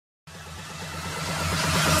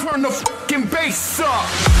Turn the fucking bass up.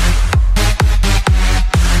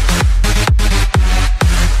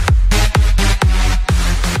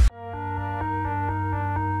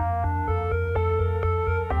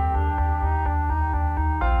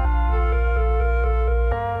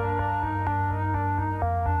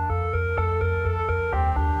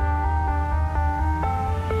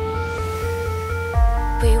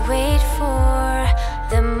 We wait for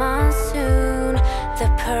the monsoon, the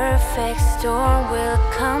perfect storm will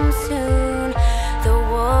come soon. The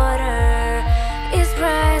water is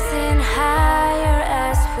rising higher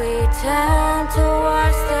as we turn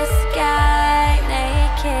towards the sky,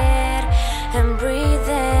 naked and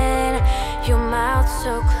breathing. Your mouth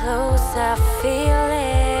so close, I feel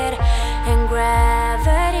it, and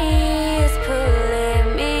gravity is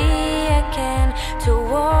pulling me again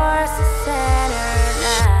towards the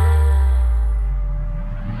center.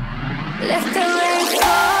 Let the rain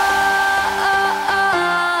fall,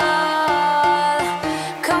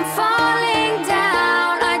 come falling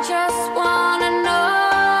down. I just wanna know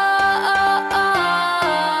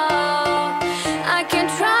I can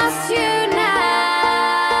trust you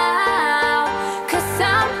now, 'cause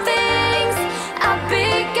some things are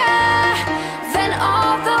bigger than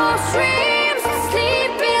all those dreams.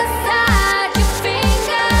 Sleep inside your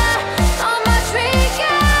finger on my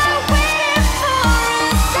trigger, waiting for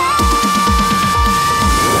a sign.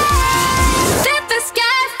 Let the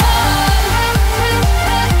sky fall,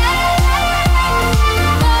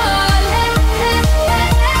 fall.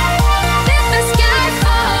 Let the sky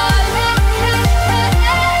fall, fall.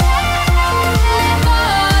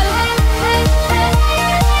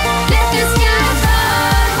 Let the sky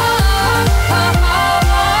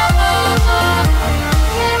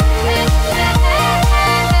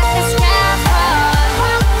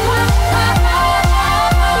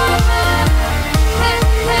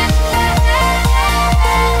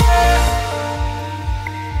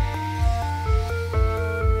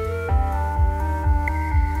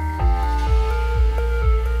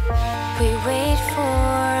We wait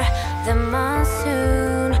for the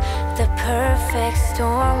monsoon, the perfect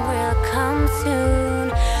storm will come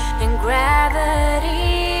soon, and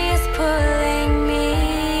gravity is pulling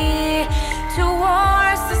me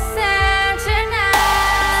towards the center now.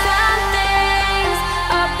 Some things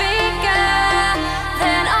are bigger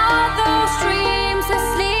than all those dreams that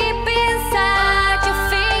sleep inside your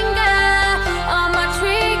finger on my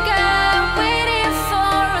trigger, waiting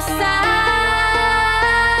for a sign.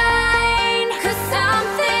 'Cause some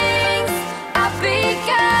things are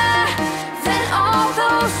bigger than all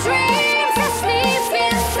those dreams that sleep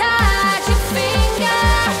inside your finger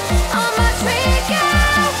on my trigger,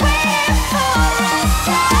 waiting for a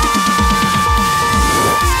sign.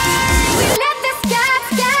 We let the sky,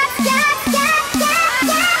 sky, sky, sky, sky,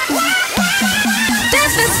 let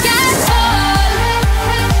the sky fall,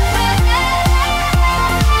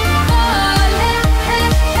 fall.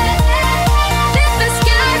 Let the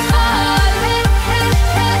sky fall, fall.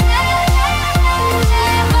 Let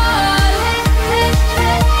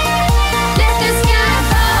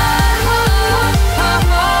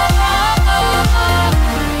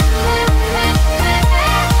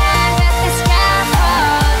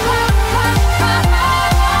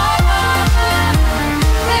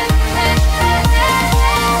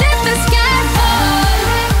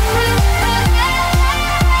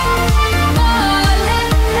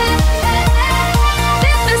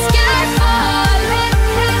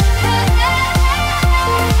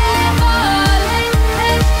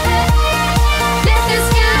the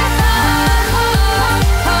sky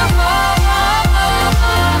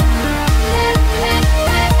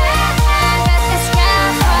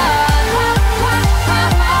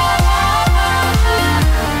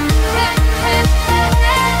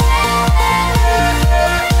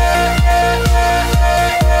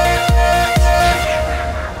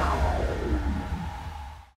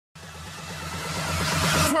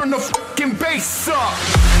Turn the fucking bass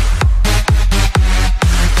up.